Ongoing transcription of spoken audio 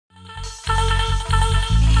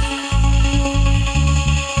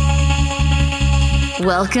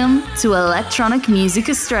Welcome to Electronic Music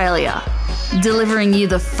Australia, delivering you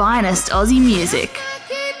the finest Aussie music,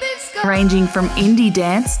 ranging from indie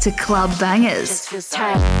dance to club bangers,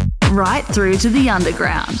 right through to the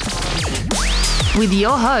underground. With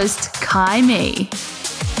your host, Kai Me.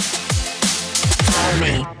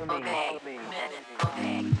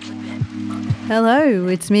 Hello,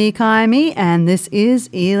 it's me, Kai Me, and this is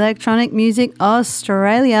Electronic Music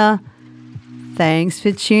Australia. Thanks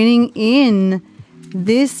for tuning in.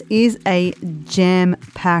 This is a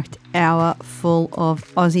jam-packed hour full of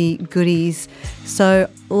Aussie goodies. So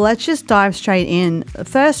let's just dive straight in. The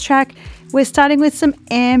first track, we're starting with some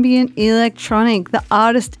ambient electronic. The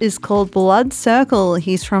artist is called Blood Circle.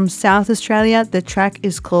 He's from South Australia. The track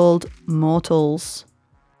is called Mortals.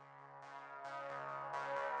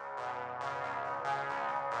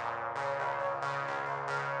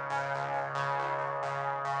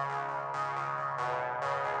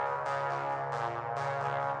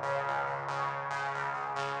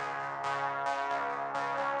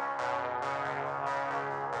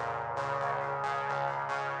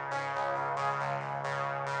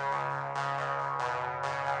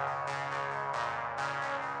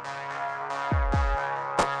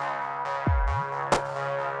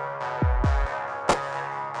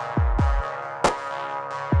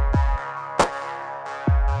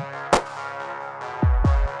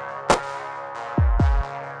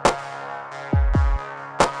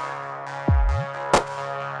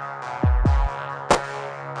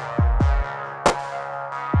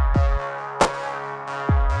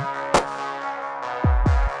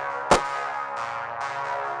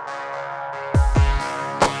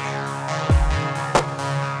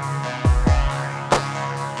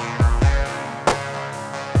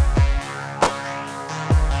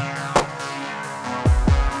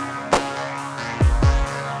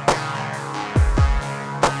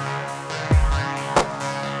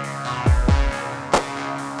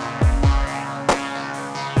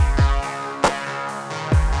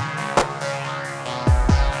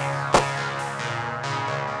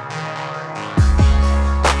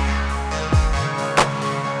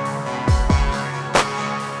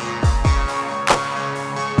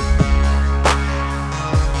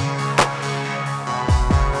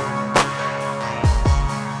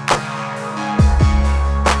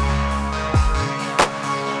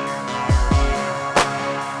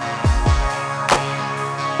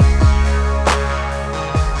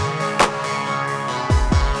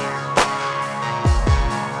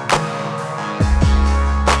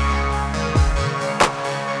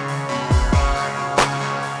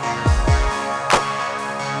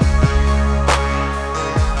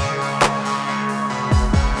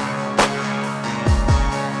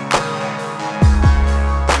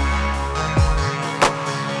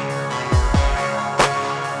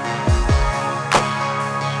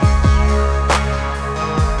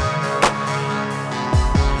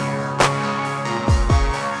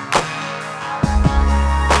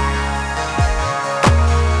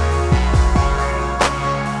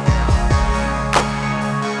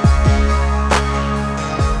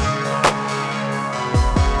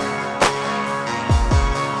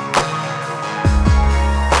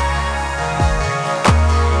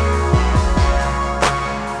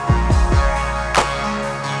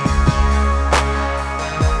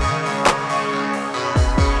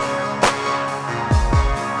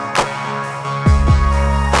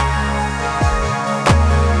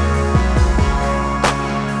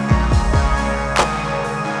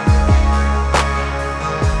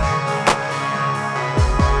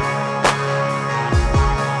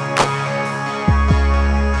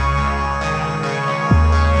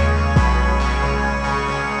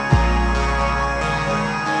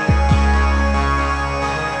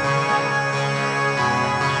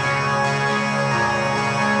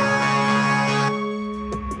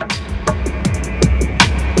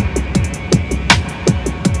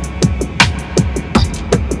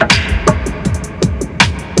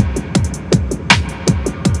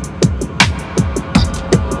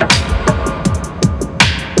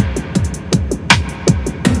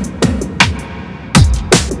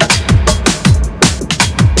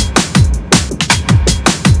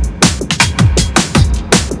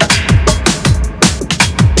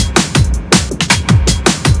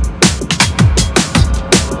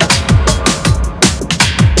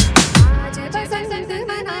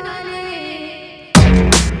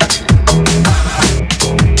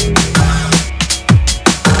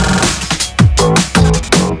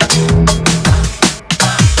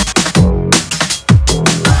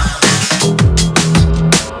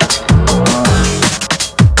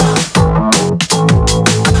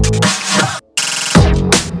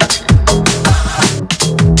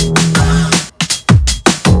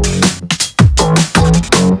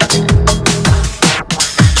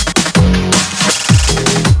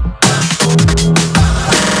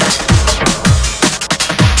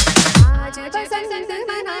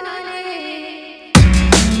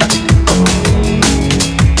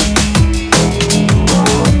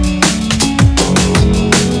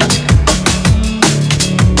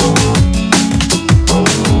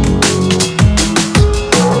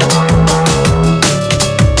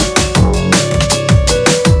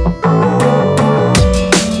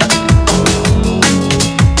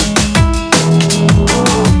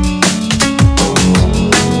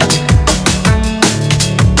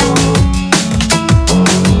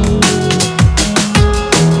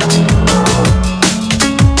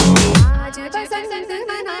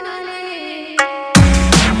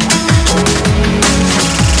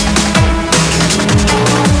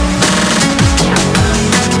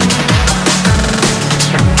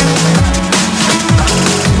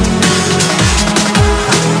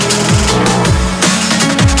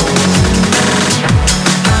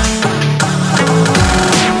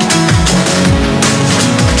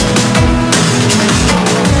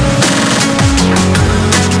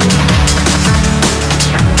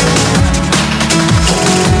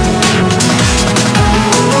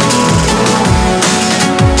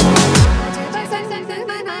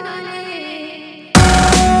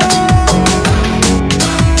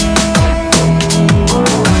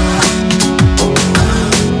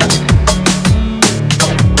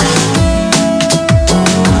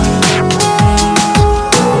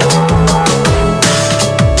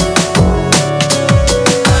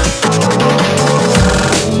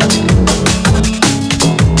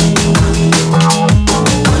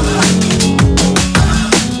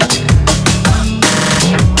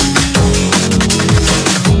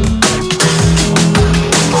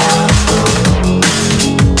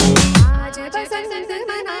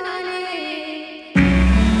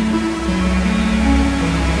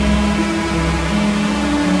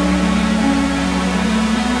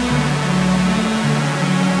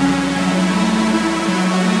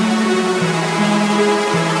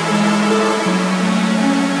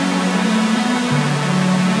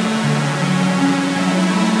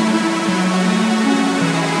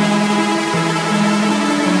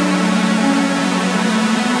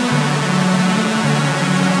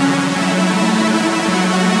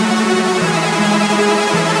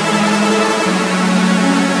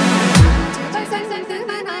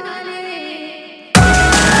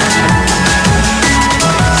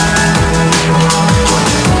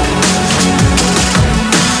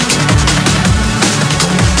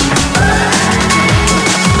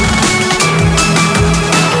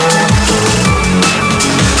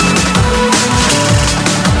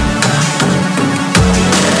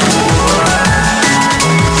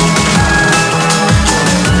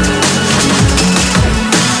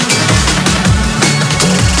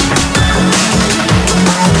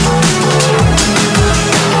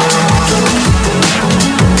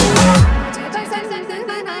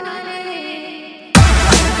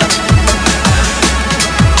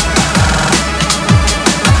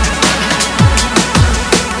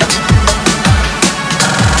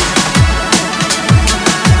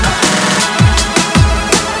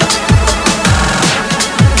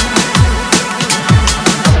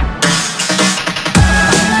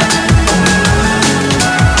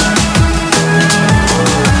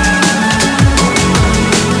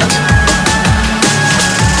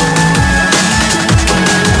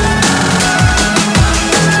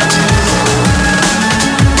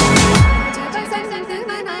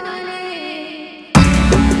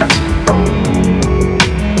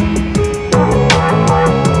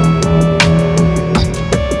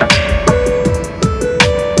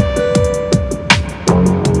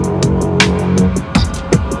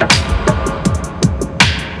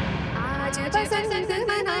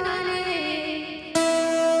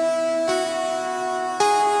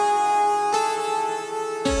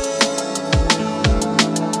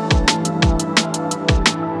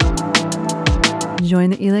 join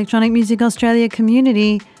the Electronic Music Australia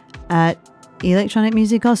community at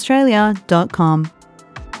electronicmusicaustralia.com.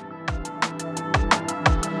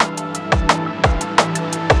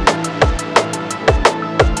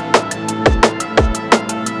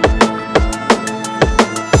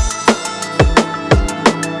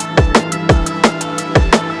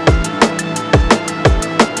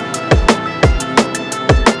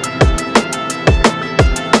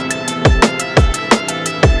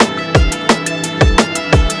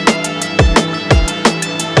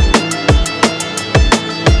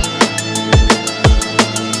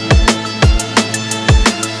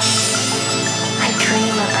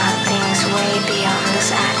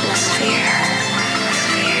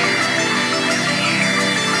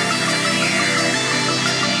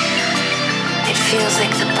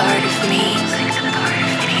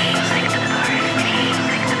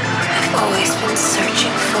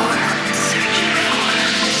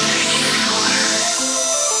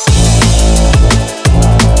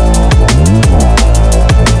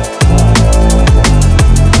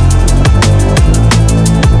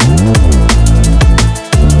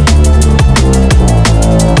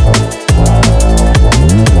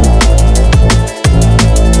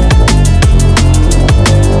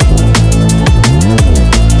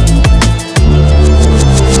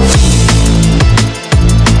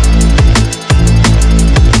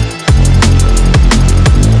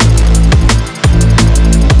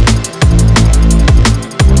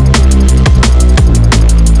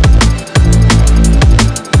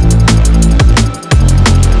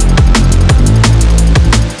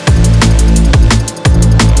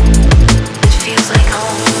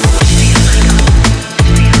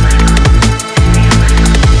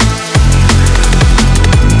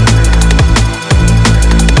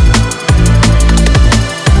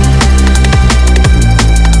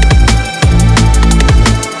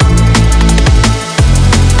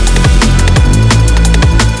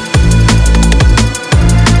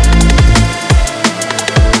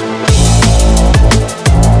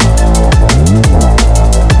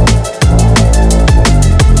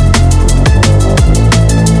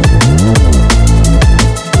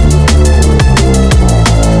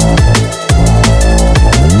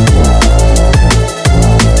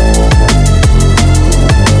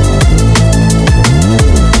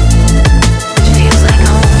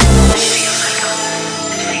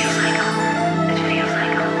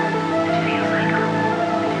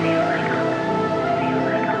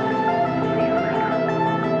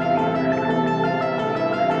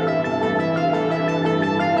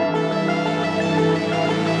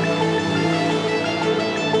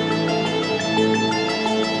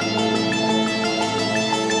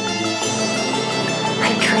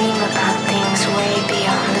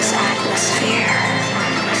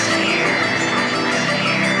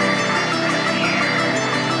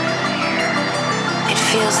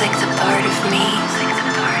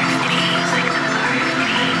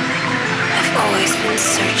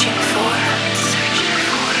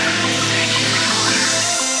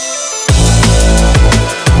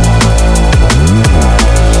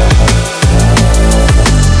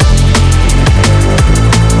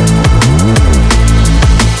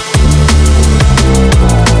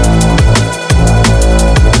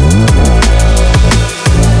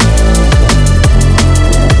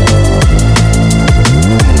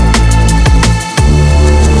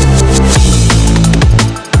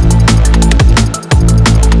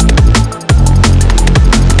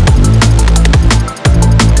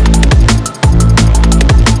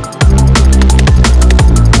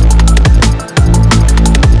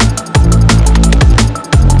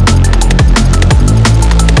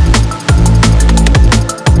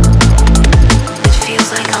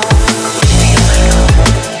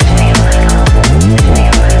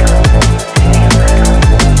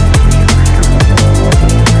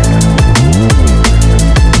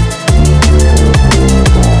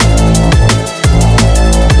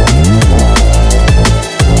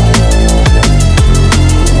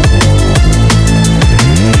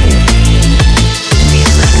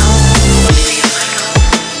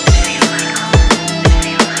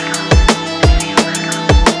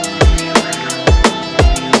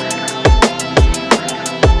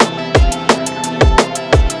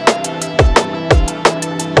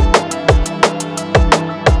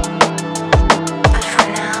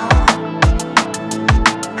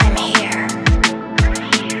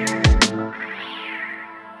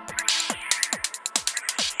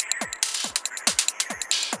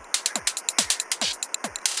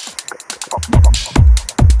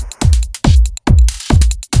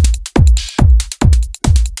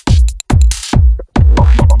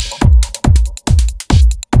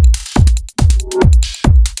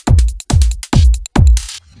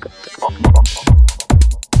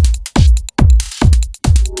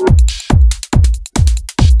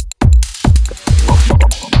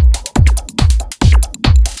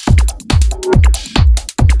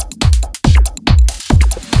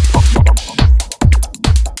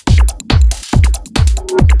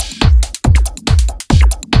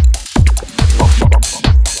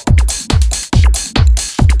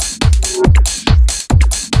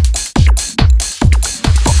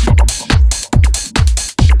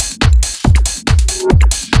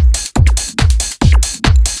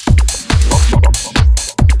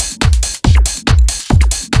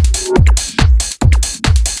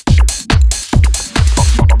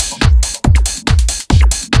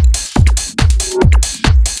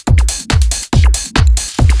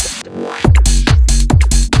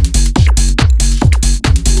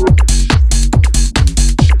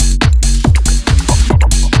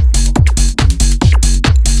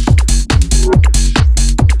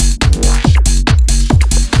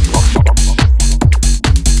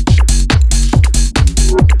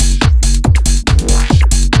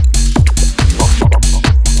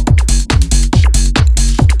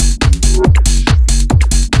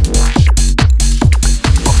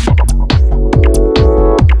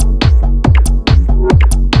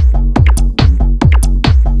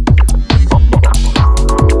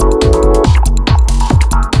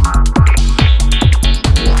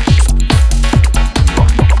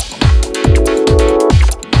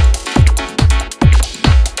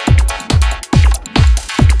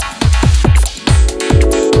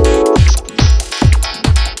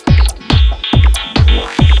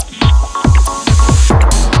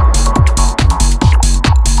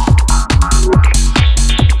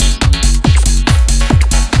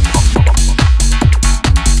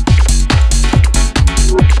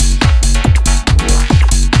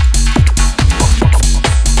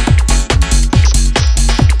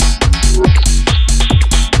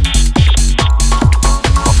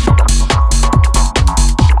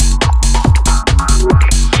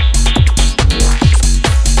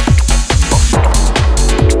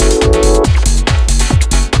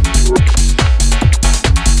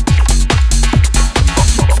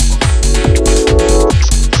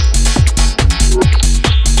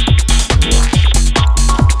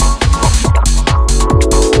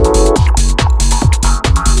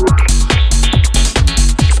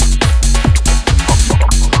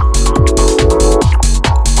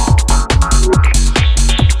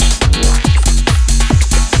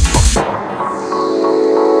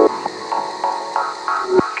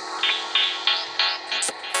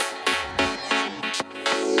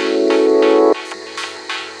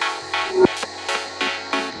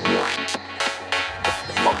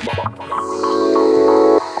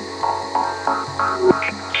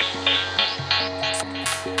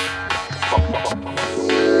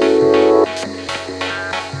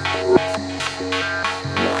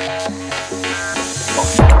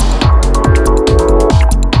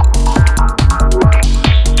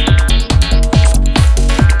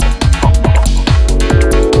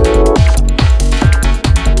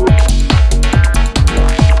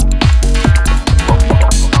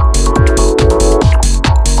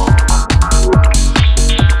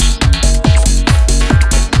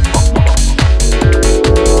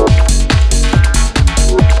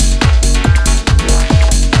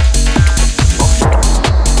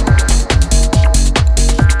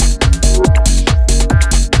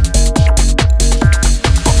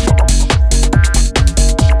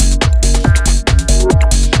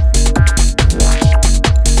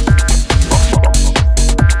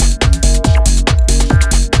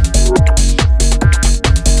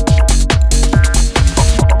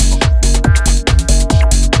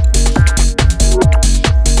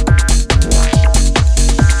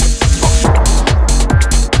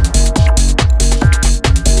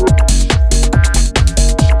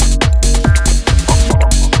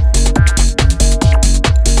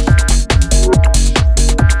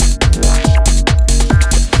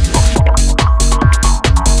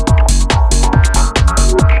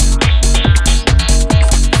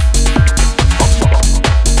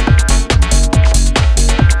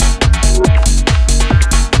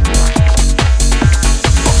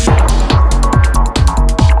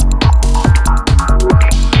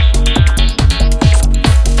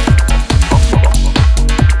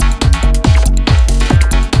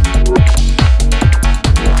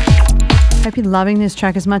 hope you're loving this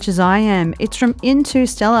track as much as I am. It's from Into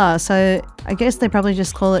Stellar, so I guess they probably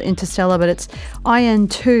just call it Interstellar, but it's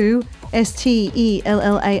IN2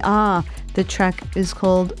 STELLAR. The track is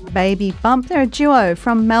called Baby Bump. They're a duo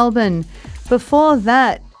from Melbourne. Before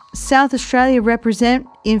that, South Australia represent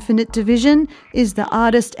Infinite Division is the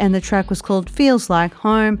artist, and the track was called Feels Like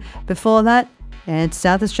Home. Before that, it's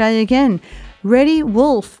South Australia again. Reddy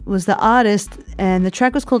Wolf was the artist, and the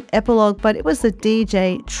track was called Epilogue, but it was the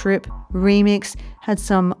DJ Trip remix. Had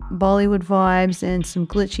some Bollywood vibes and some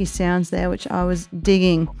glitchy sounds there, which I was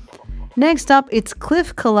digging. Next up, it's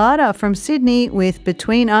Cliff Collada from Sydney with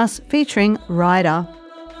Between Us featuring Ryder.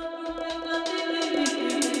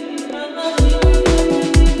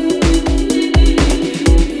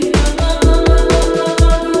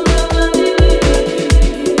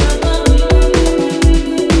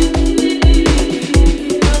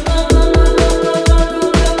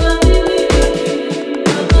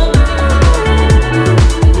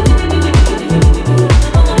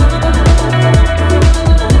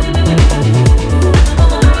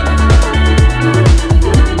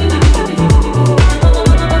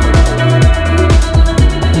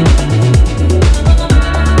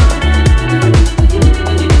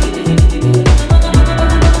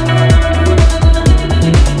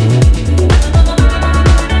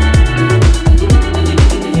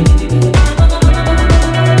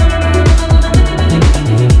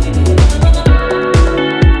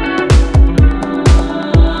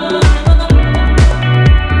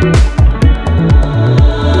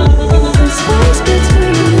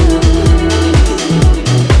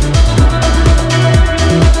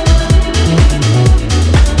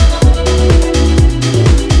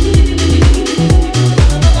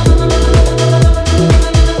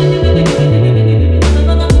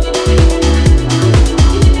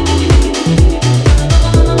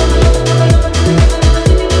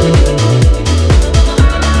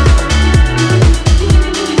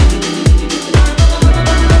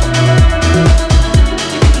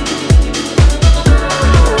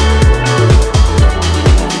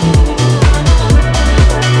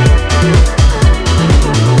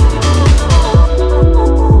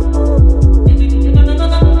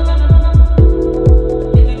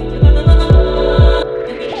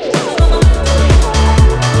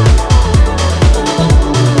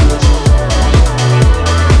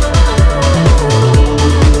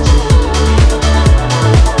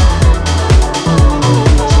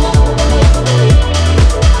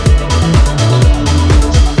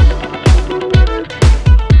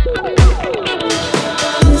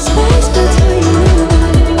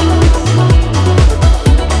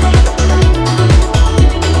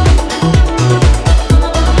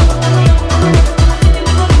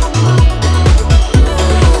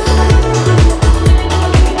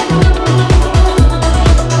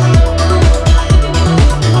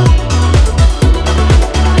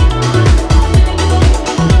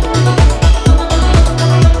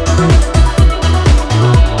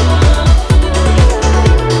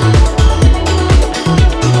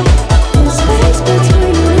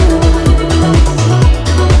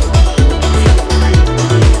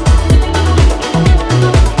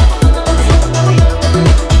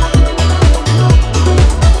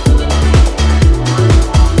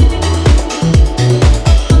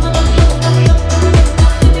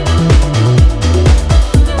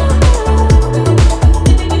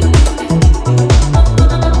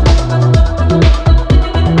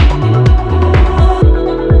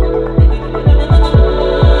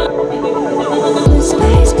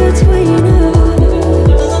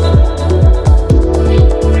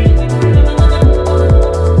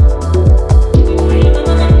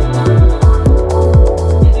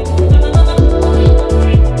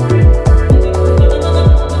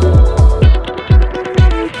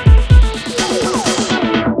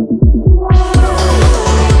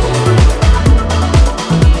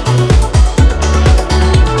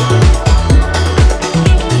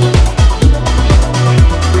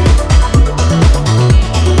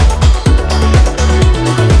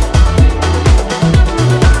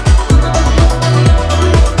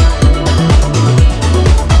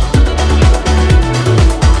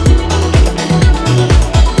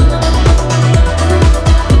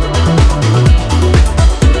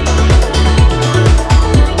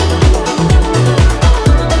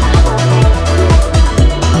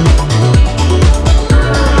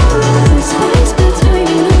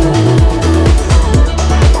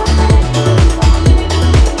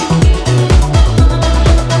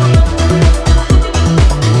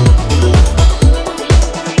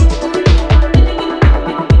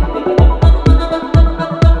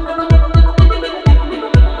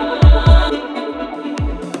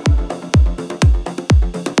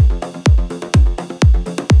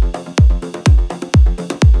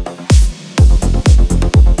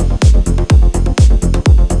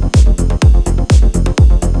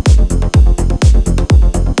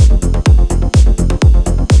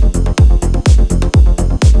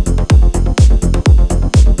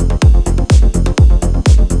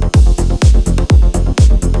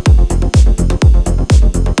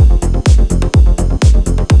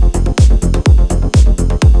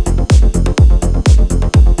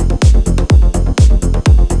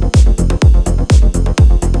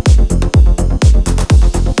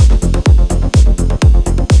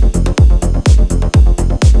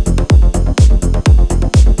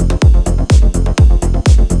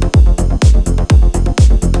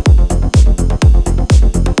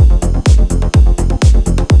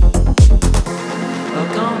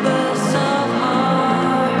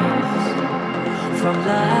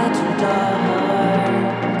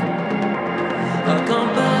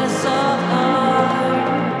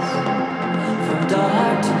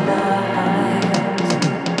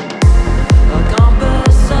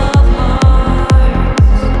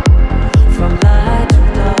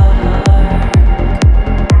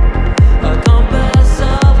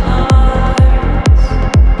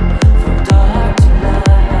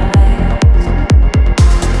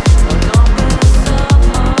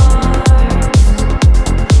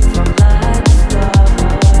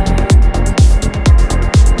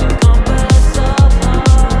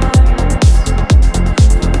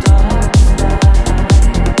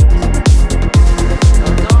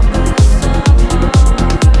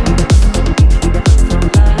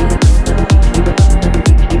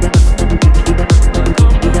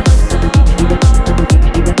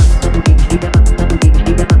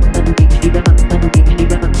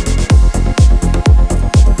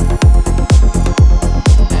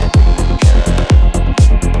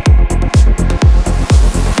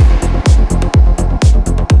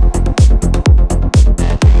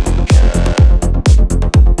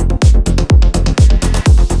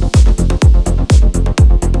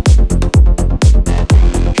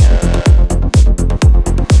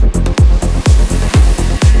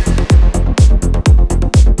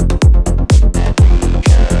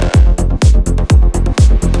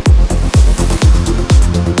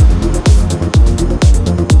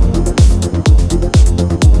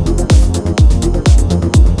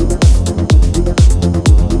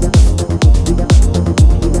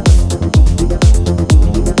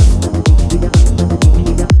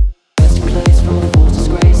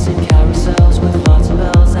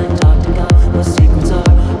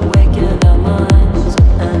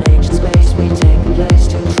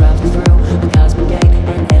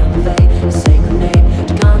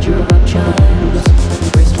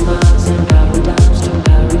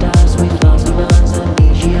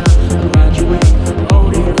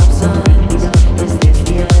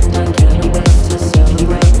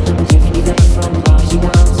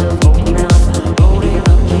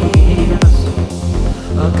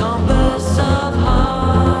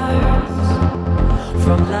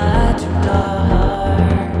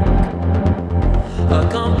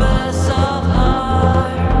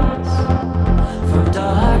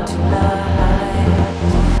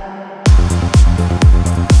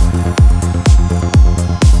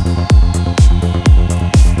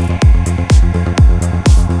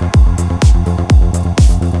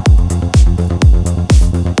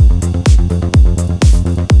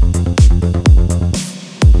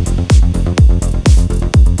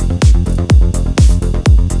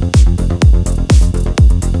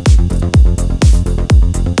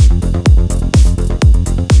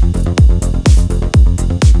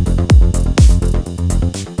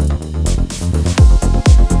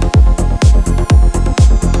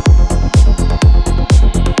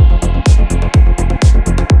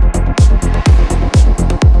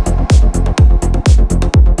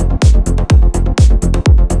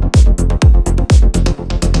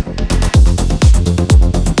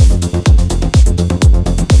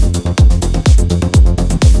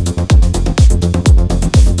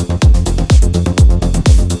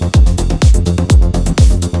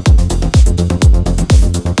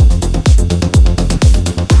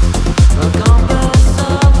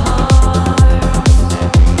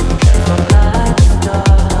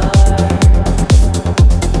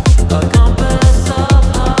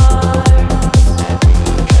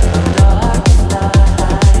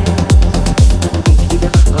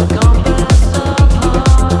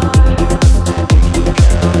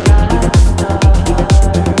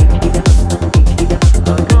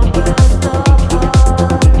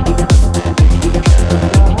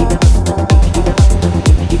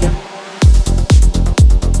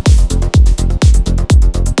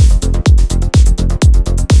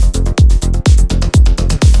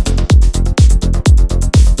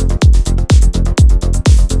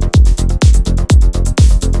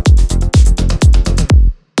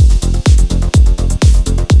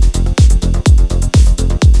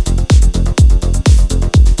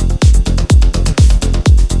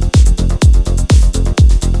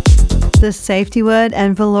 The Safety Word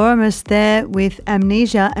and Valorimus there with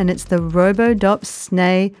Amnesia, and it's the Robodop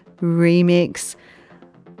Snay remix.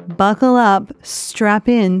 Buckle up, strap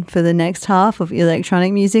in for the next half of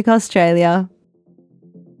Electronic Music Australia.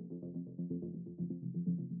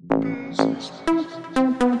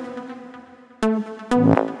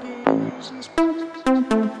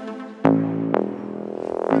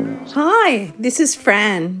 Hi, this is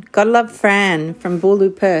Fran, Gotta Love Fran from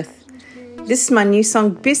Boorloo, Perth. This is my new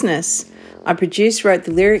song, Business. I produced, wrote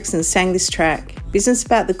the lyrics and sang this track. Business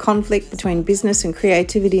about the conflict between business and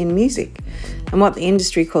creativity in music and what the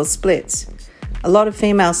industry calls splits. A lot of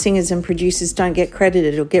female singers and producers don't get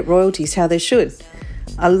credited or get royalties how they should.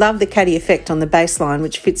 I love the Caddy effect on the bass line,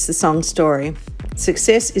 which fits the song's story.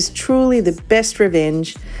 Success is truly the best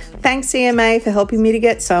revenge. Thanks EMA for helping me to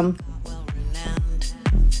get some.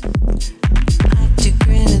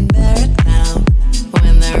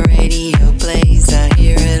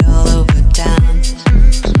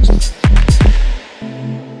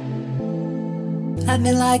 Had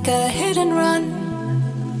me like a hit and run.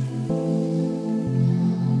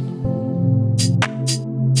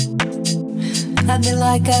 Had me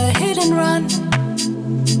like a hit and run.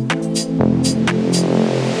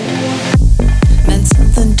 Meant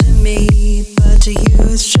something to me, but to you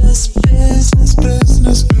it's just business,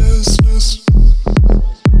 business, business.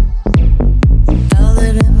 Felt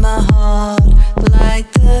it in my heart, like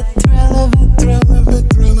the thrill of it, thrill of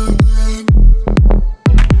it, thrill of it.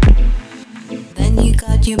 You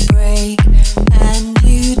got your break, and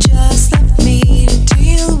you just left me to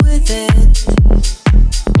deal with it.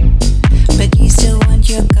 But you still want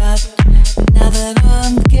your gut, now that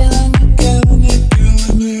I'm killing it, killing it,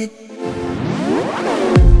 killing it.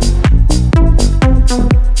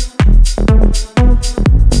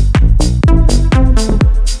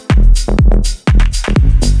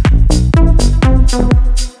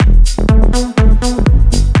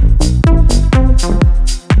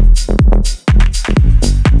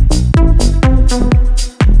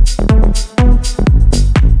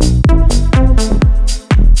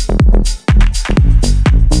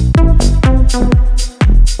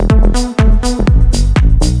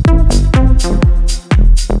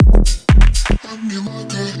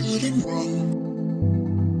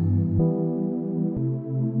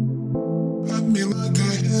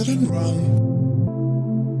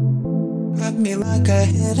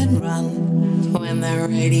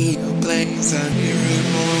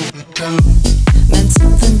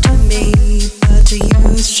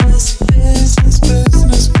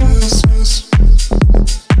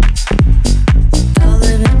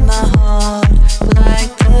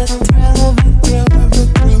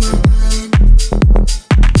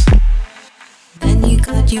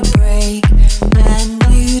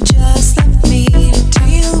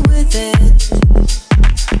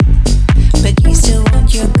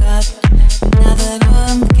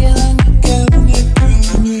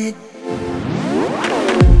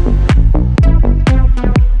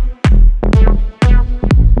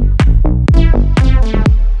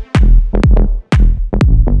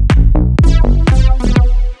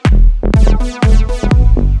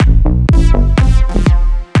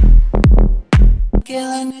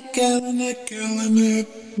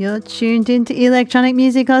 You're tuned into Electronic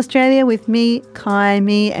Music Australia with me, Kai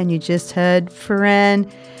Me, and you just heard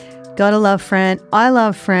Fran. Gotta love Fran. I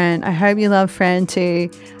love Fran. I hope you love Fran too.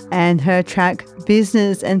 And her track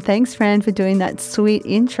Business. And thanks, Fran, for doing that sweet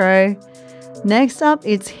intro. Next up,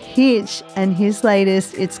 it's Hitch and his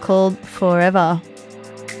latest. It's called Forever.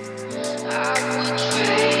 We'll be right back.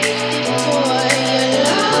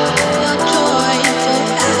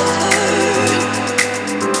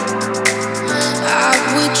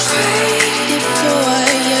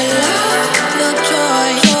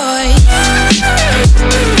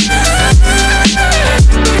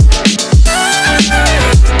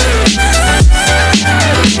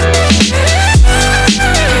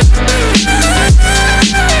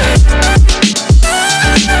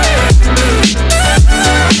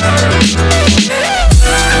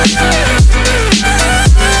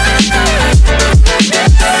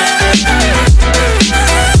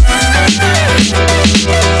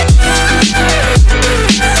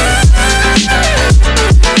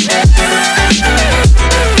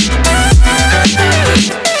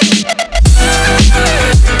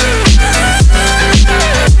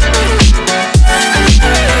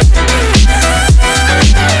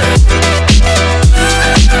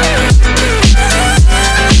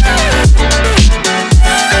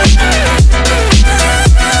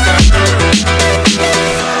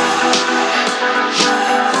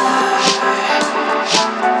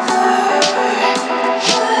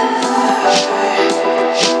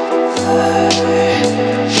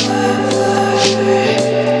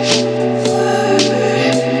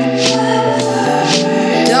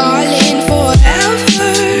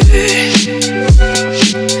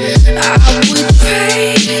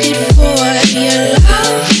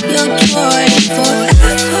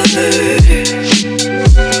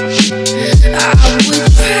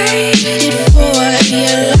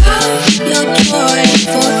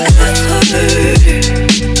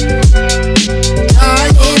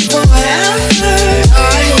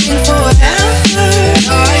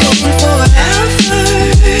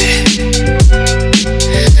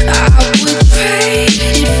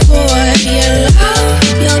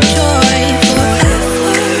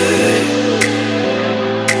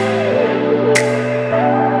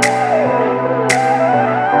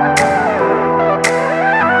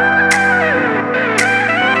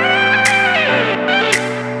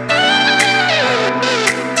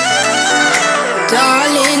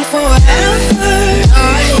 Darling forever,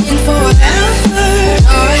 darling forever,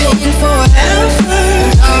 darling forever,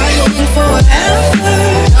 darling forever,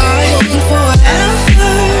 darling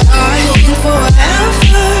forever, darling forever,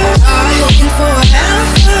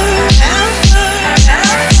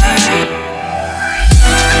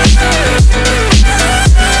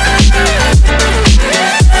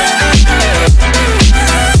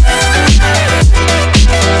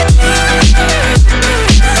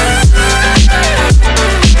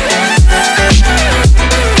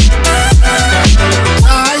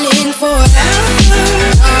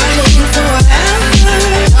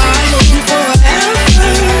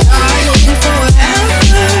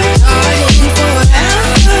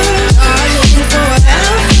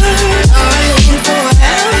 darling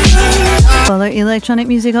forever, Follow Electronic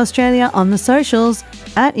Music Australia on the socials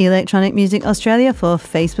at Electronic Music Australia for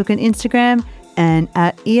Facebook and Instagram, and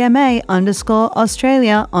at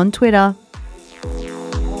EMA_Australia on Twitter.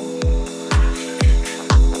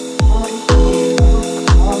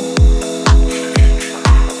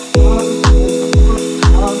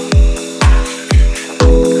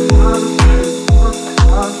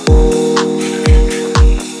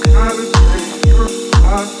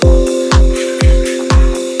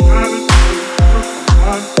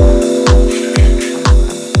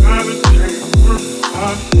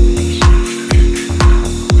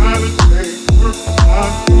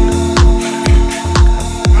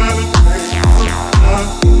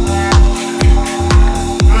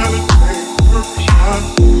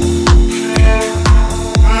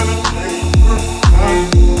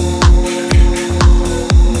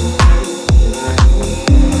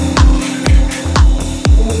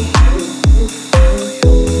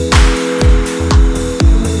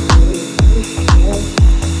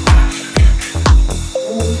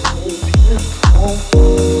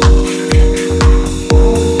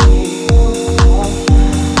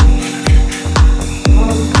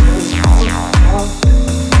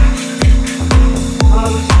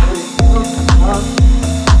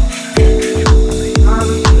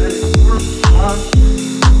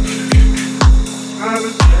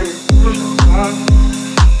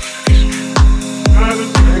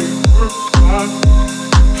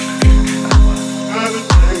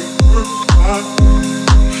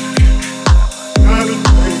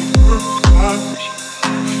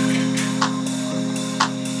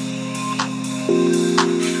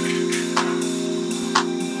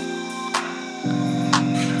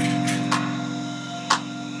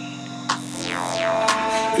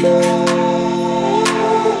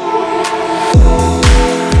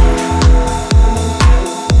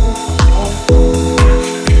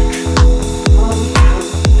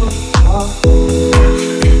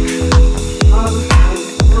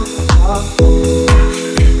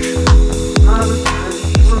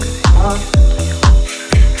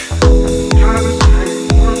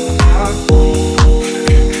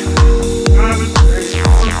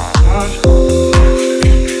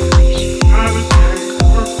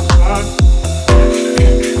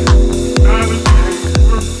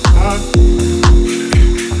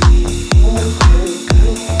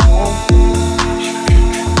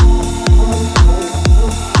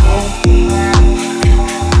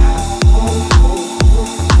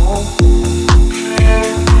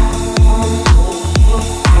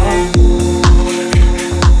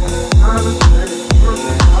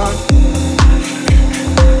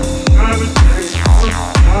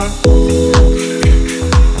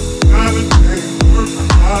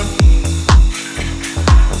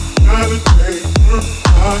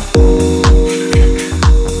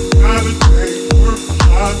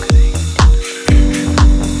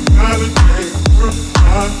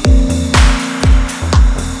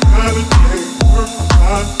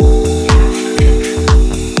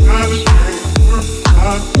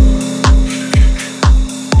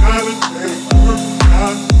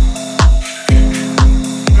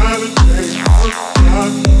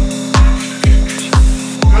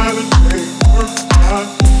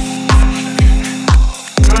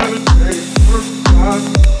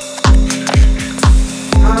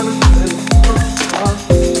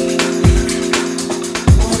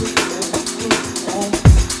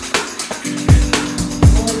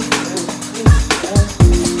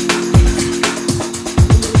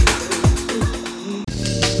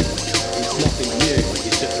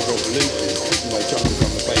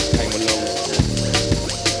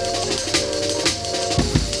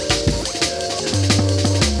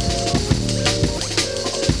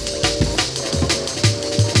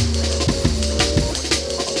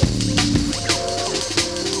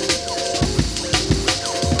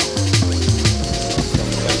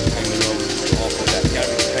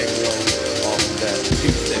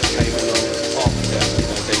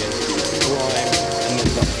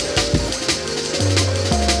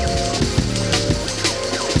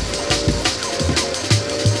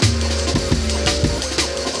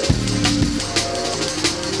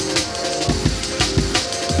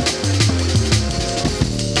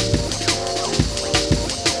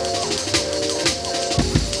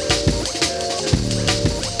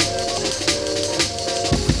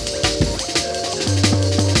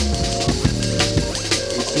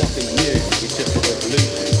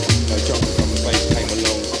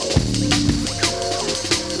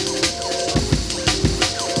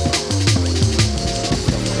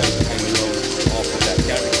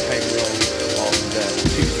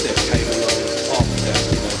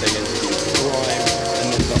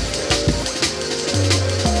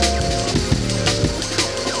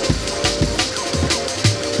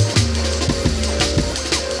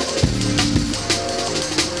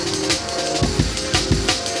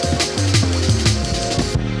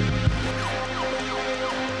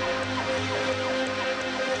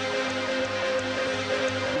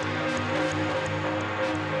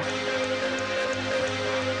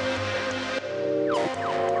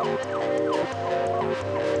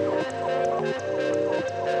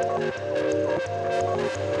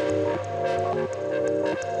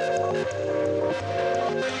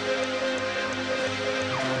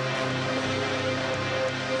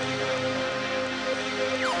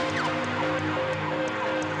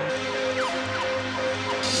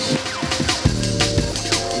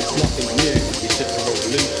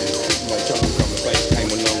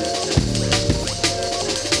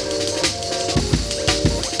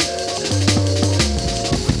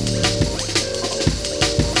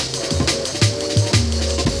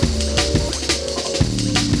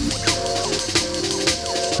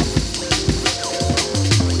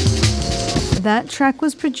 That track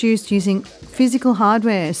was produced using physical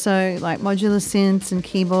hardware, so like modular synths and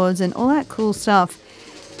keyboards and all that cool stuff.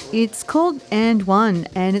 It's called And One,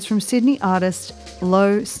 and it's from Sydney artist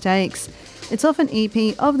Low Stakes. It's off an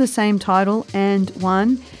EP of the same title, And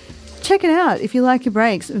One. Check it out if you like your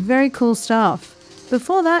breaks. Very cool stuff.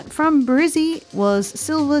 Before that, from Brizzy, was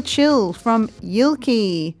Silver Chill from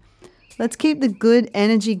Yilki. Let's keep the good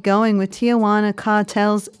energy going with Tijuana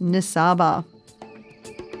Cartel's Nisaba.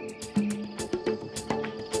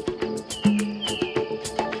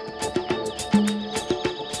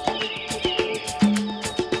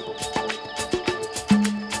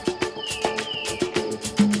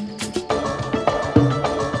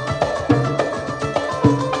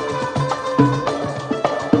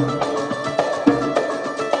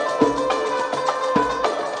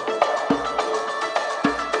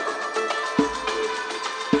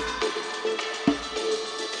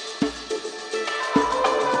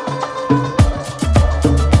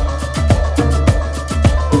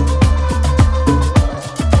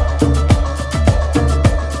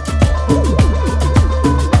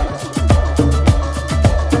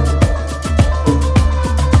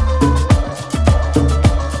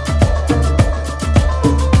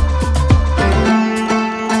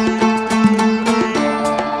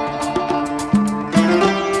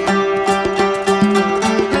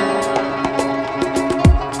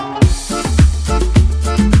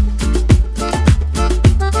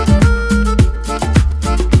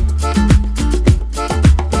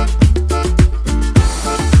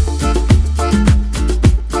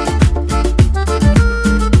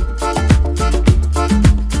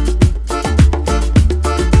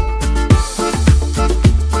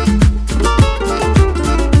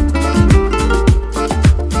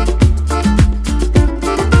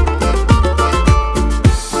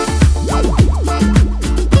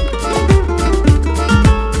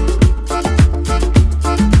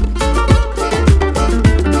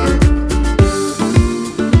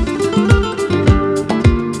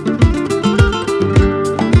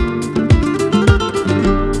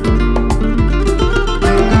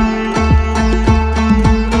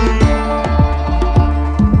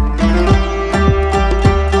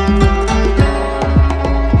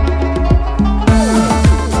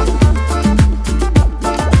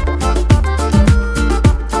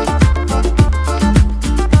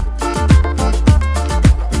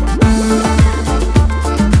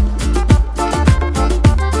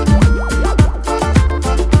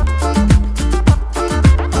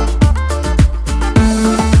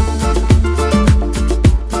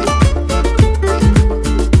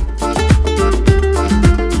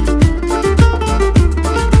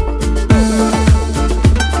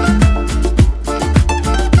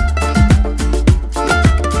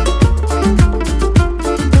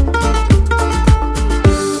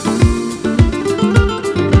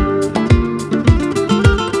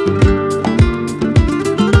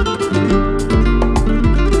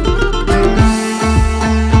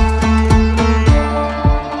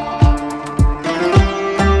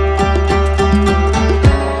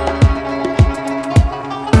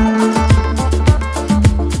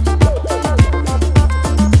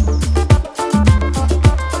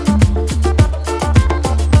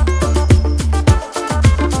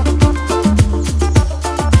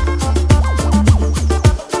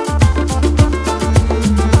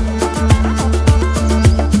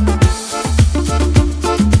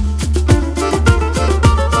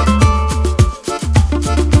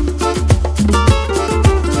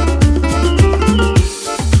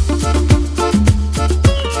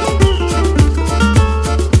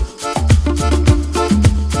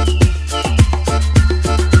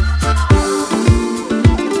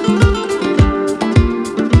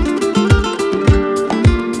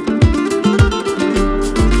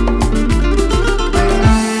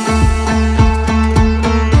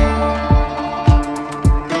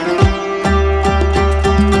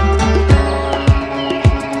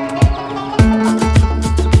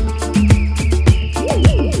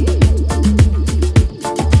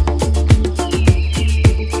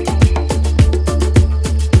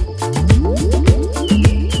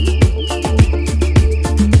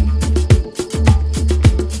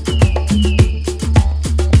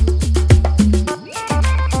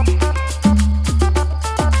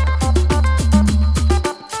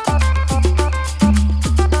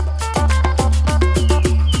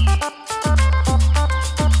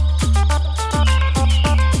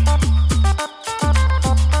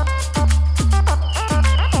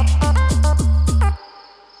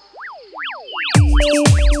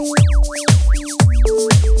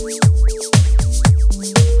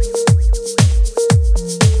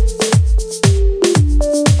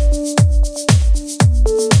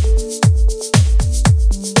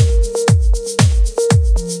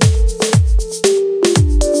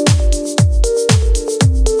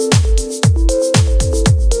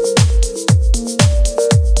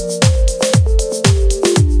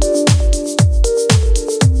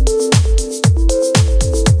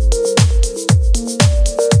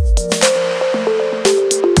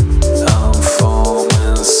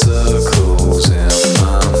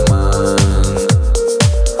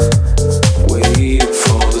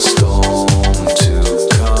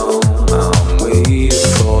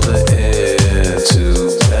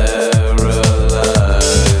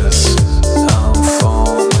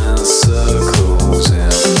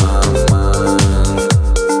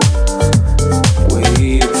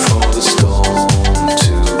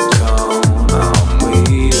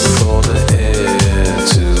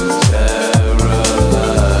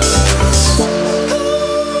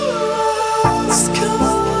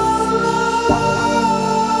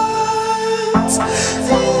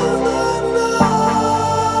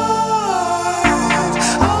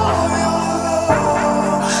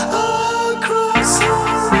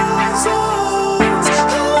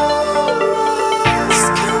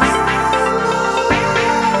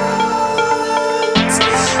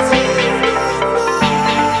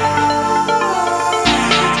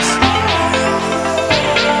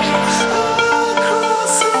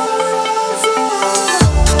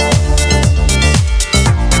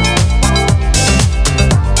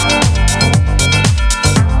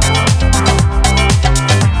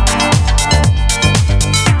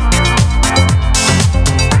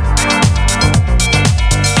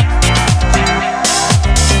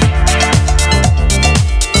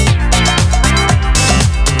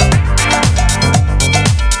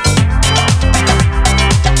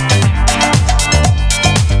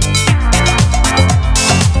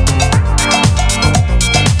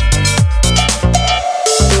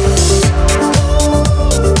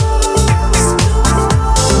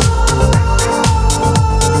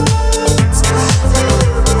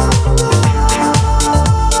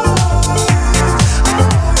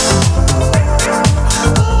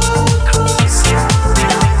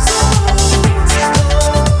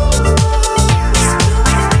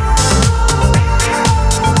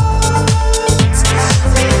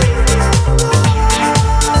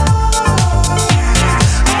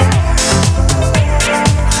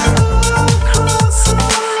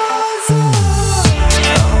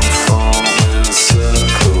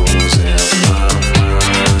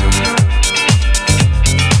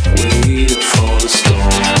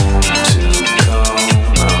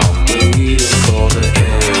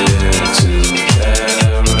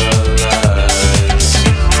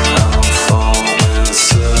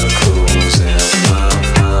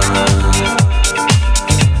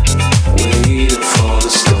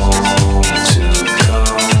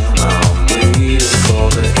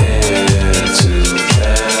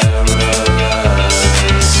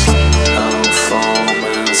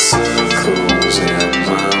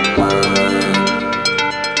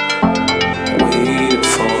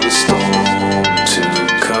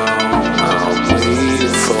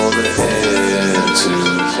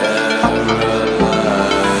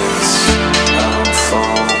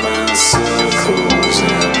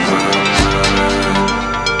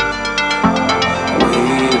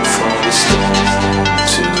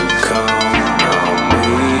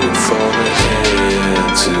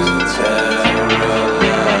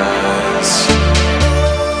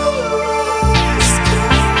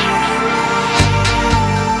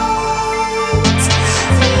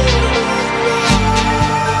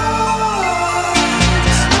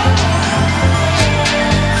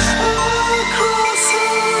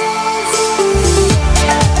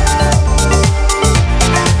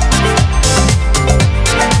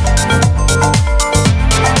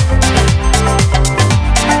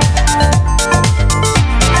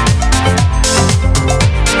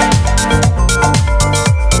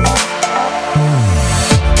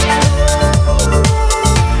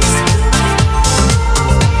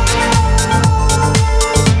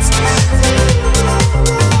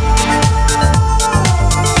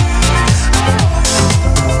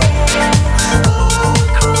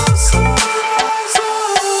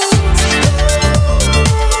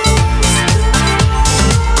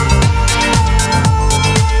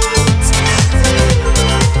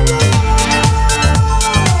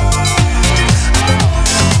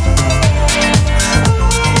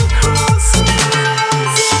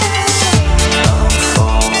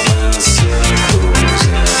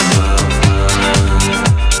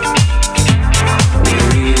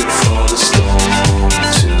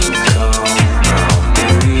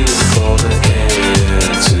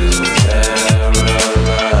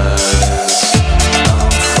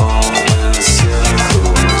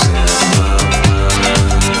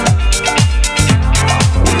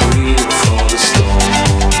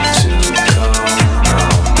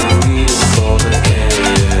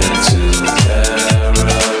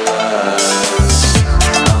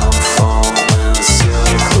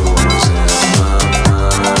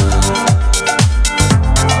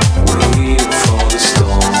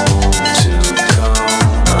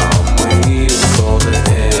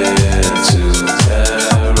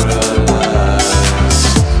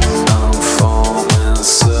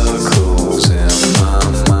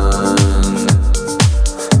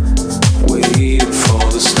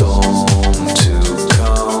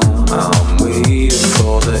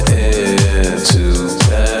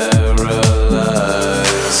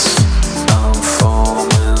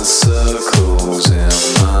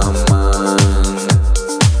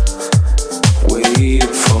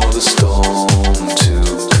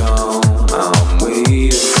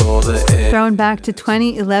 Thrown back to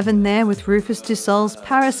 2011 there with Rufus Du Sol's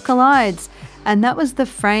Paris Collides, and that was the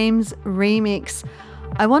Frames remix.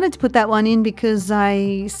 I wanted to put that one in because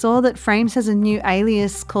I saw that Frames has a new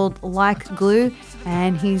alias called Like Glue,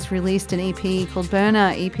 and he's released an EP called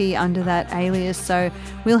Burner EP under that alias, so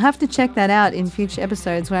we'll have to check that out in future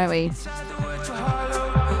episodes, won't we?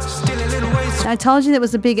 I told you that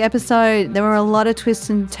was a big episode. There were a lot of twists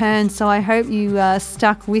and turns, so I hope you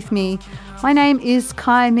stuck with me. My name is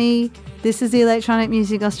Kai Mi. This is Electronic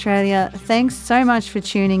Music Australia. Thanks so much for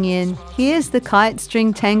tuning in. Here's the Kite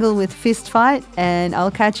String Tangle with Fist Fight, and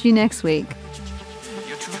I'll catch you next week.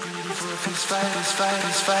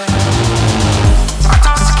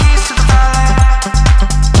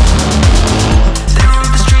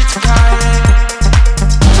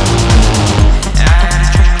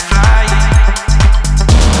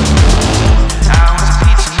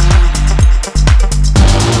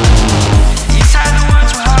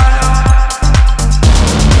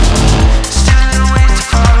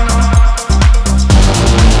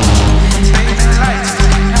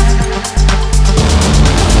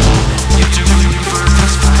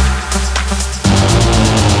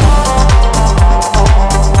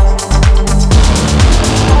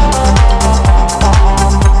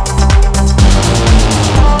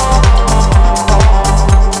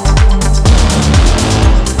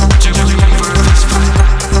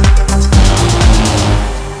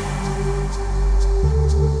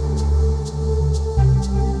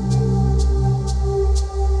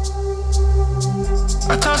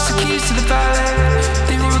 I tossed the keys to the ballet.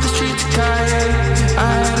 They ruled the streets of Calle.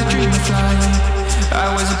 I had a dream of flying.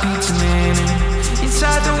 I was a pizza man.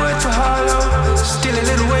 Inside the words were hollow. Still a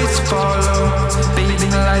little ways to follow.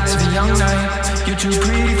 Bathing the lights of a young night. You're too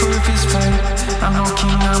pretty for a fist fight. I'm no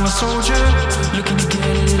king, I'm a soldier. Looking to get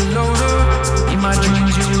a little older. In my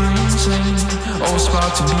dreams you were insane. All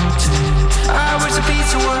sparked and beauty. I was a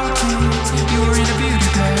pizza working. You were in a beauty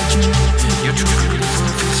pageant. You're too pretty for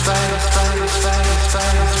a fist fight.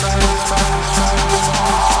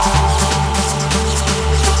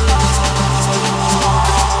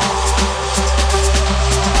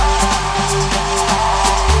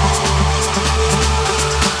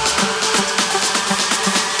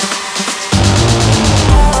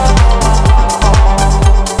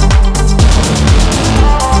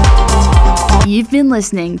 You've been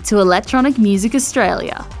listening to Electronic Music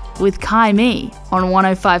Australia with Kai Mi on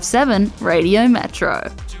 105.7 Radio Metro.